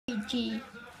Luigi.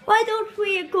 Why don't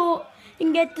we go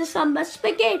and get the samba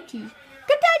spaghetti?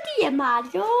 Good idea,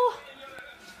 Mario.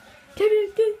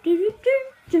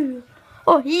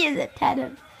 Oh, here's a ton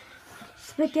of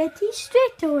spaghetti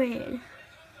straight away.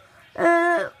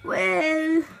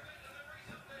 Well,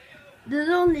 there's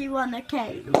only one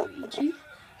okay, Luigi,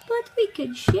 but we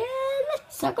can share.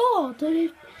 Let's go.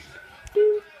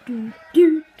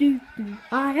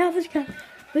 I have a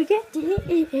spaghetti.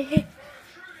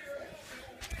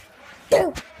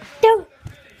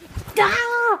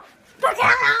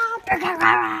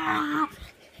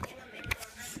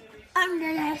 I'm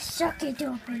gonna suck it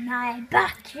open my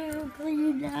bathroom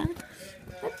cleaner.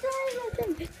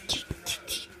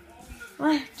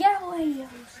 Get away, yo.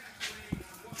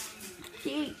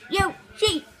 She.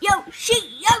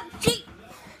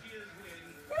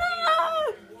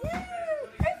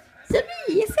 It's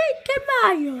me, you think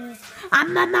Mario. I'm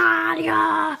the Mario.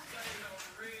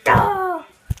 Oh.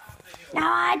 No,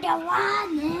 I don't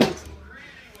want it.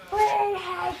 We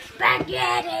had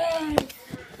spaghetti.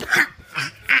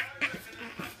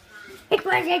 It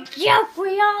was a joke.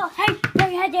 We all hate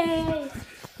spaghetti.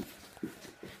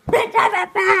 Let's have a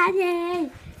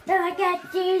party.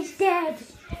 Spaghetti's dead.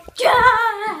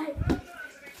 Joy.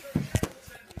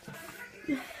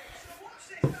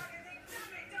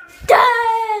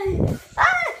 Die.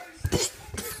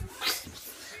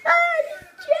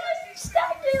 Just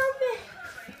standing on me.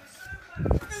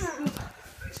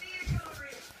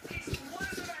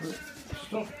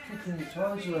 Stop kicking your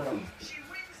toes around.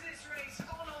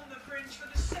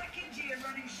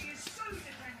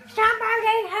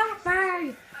 Somebody help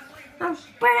me! I'm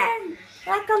spinning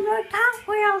like a little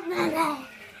cartwheel.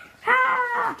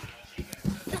 Ah!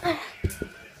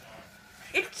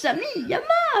 It's me,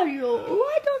 Mario.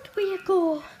 Why don't we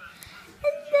go?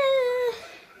 And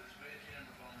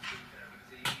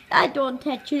I don't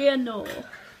actually know.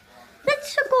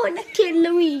 Let's go and kill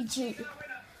Luigi.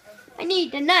 I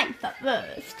need a knife at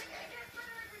first.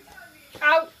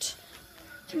 Out.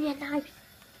 Give me a knife.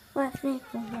 What's it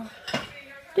for?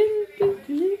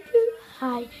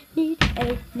 I need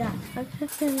a knife.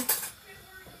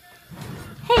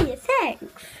 Hey,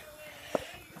 thanks.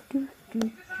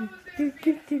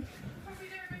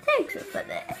 Thanks for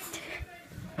that.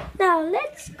 Now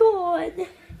let's go and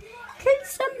kill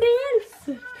somebody else.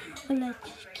 Or let's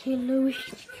kill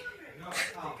Luigi.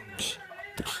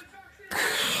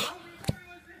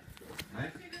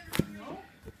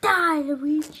 Die,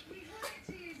 Luigi.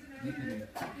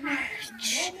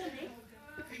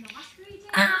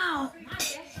 Ow!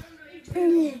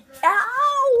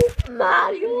 Ow!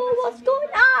 Mario, what's going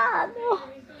on? No!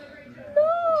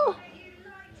 No!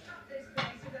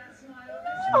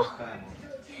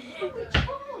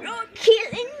 You're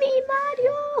killing me,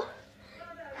 Mario!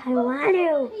 I want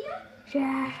you.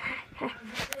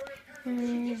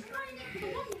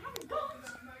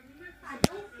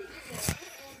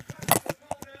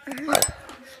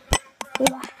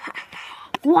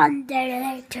 One day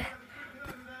later.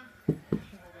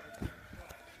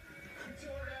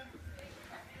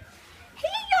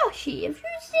 Yoshi, have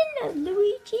you seen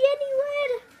Luigi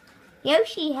anywhere?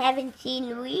 Yoshi, haven't seen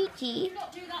Luigi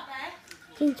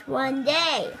since one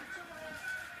day.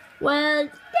 Well,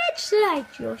 that's right,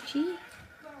 Yoshi.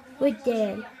 We're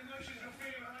dead.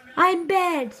 I'm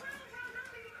bad.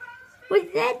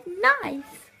 With that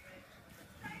knife,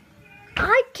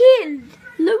 I killed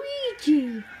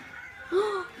Luigi.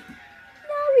 Now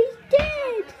he's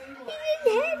dead. He's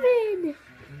in heaven.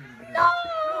 No!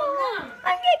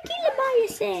 I'm gonna kill him by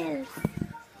yourself.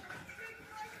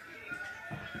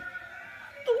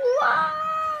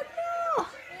 What? No!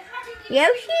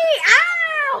 Yoshi!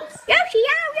 Ow! Yoshi!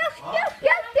 Ow! Yoshi!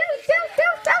 Yoshi!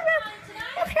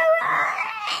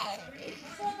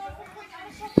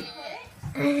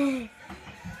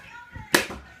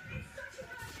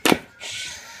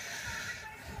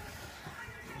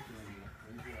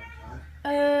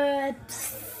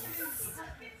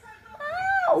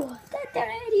 Ow! That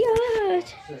already hurt.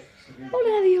 I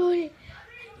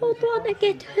don't want to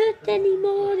get hurt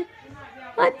anymore.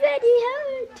 I'm very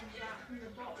hurt.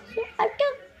 So I've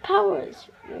got powers.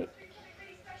 Right?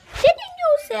 Didn't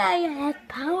you say I had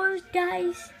powers,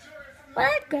 guys? Well,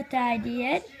 I've got the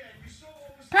idea.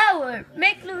 Power,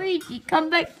 make Luigi come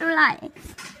back to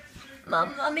life.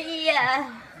 Mamma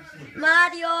mia!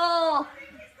 Mario!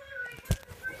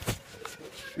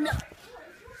 No.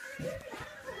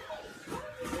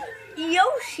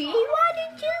 Yoshi, why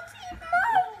did you see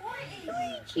my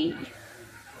Luigi?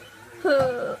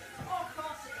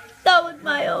 That was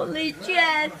my only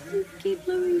chance to keep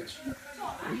Luigi.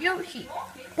 Yoshi,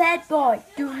 bad boy,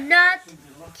 do not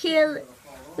kill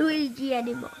Luigi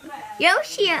anymore.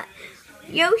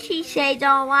 Yoshi says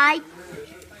alright.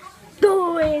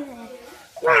 Go in.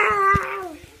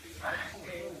 Wow.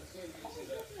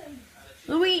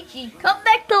 Luigi, come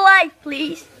back to life,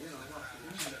 please.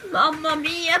 Mamma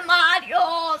mia,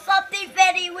 Mario! Something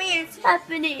very weird is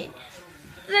happening.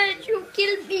 First you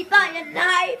killed me by a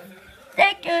knife.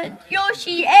 Second,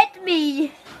 Yoshi ate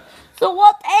me. So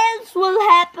what else will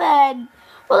happen?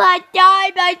 Will I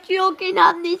die by choking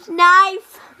on this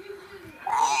knife?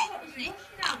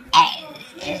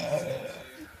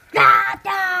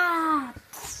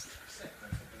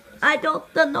 I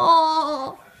don't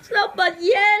know.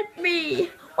 Somebody help me.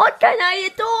 What can I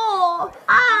do?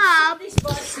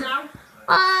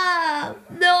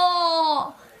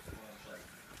 No.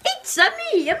 It's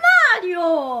me,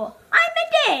 Mario. I'm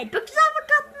dead because I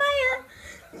forgot my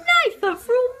knife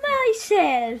through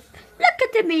myself. Look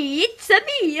at me. It's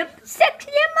me,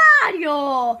 sexy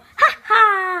Mario. Ha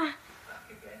ha.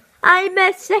 I'm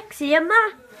a sexy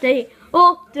Mario.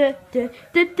 Oh,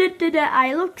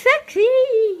 I look sexy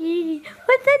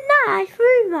with a knife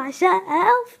through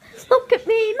myself. Look at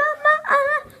me, mama.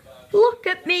 Look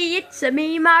at me, it's a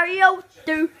me, Mario.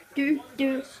 I'm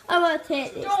gonna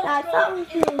take this knife out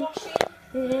with me.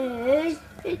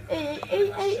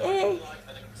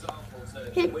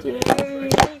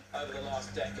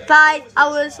 5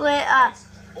 hours later.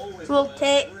 Will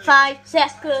take 5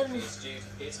 seconds.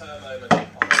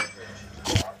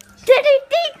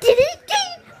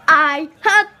 I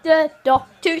had the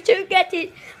doctor to get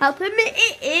it out of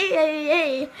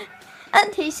me.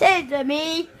 And he said to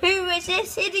me, who is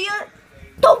this idiot?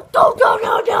 No.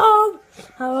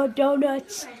 I want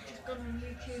donuts.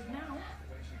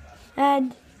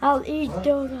 And I'll eat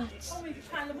donuts.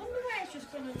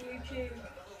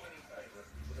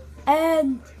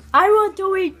 And I want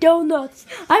to eat donuts.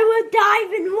 I want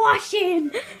dive in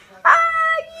washing.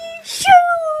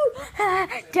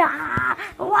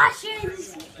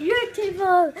 Washing's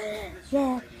beautiful.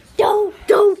 Yeah.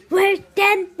 Don't where's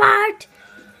Denmark?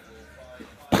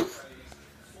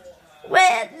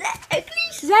 Well, at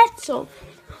least that's all.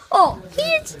 Oh,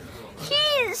 he's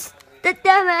the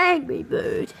damn angry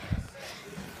bird.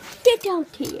 Get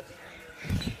out here.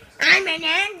 I'm an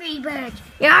angry bird.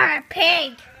 You're a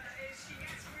pig.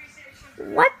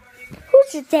 What?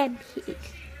 Who's a damn pig?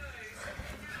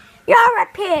 You're a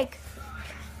pig.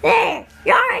 There,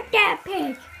 you're a damn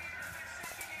pig.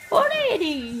 What is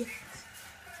he?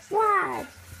 What?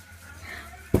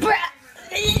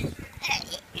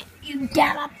 You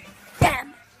damn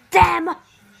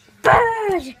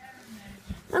bird!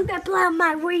 I'm gonna blow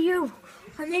my Wii U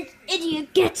and this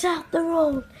idiot gets out the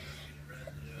road.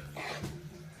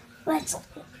 Let's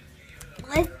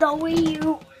let the Wii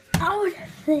U out.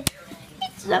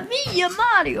 It's me,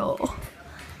 Mario.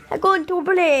 I'm going to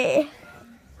play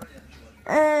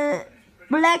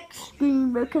black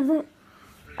screen because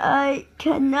I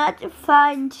cannot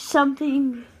find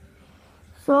something,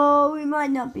 so we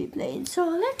might not be playing. So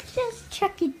let's just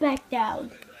check it back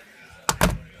down.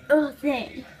 Oh,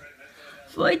 there.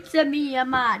 So it's me,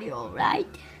 Mario, right?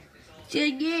 So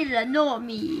you know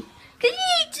me. Cause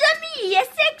it's me, a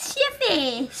sexy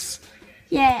face.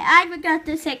 Yeah, I forgot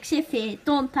the sexy face,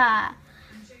 don't I?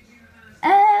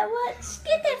 Let's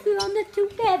get everyone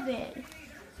together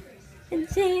and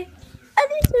say a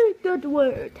little good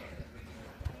word.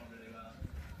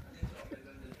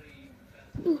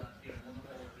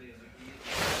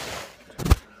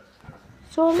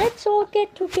 So let's all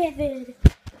get together.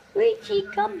 Luigi,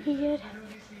 come here.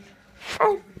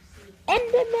 And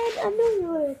Enderman, I know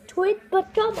you're a twin,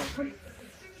 but come on.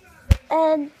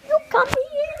 And you come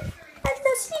here. And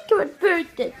the secret bird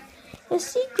did. The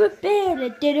secret bear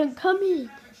that didn't come in.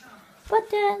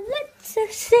 But let's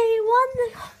say one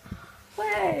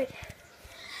word.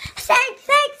 Thank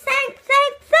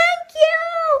you!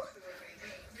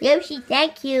 Yoshi,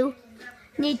 thank you.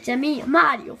 It's me,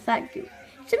 Mario, thank you.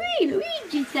 It's me,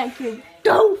 Luigi, thank you.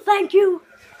 No, thank you.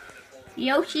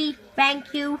 Yoshi,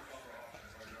 thank you.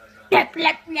 I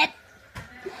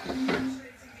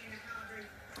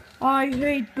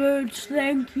hate birds,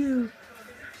 thank you.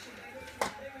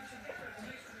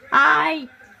 I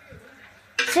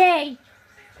say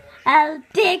a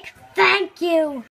big thank you.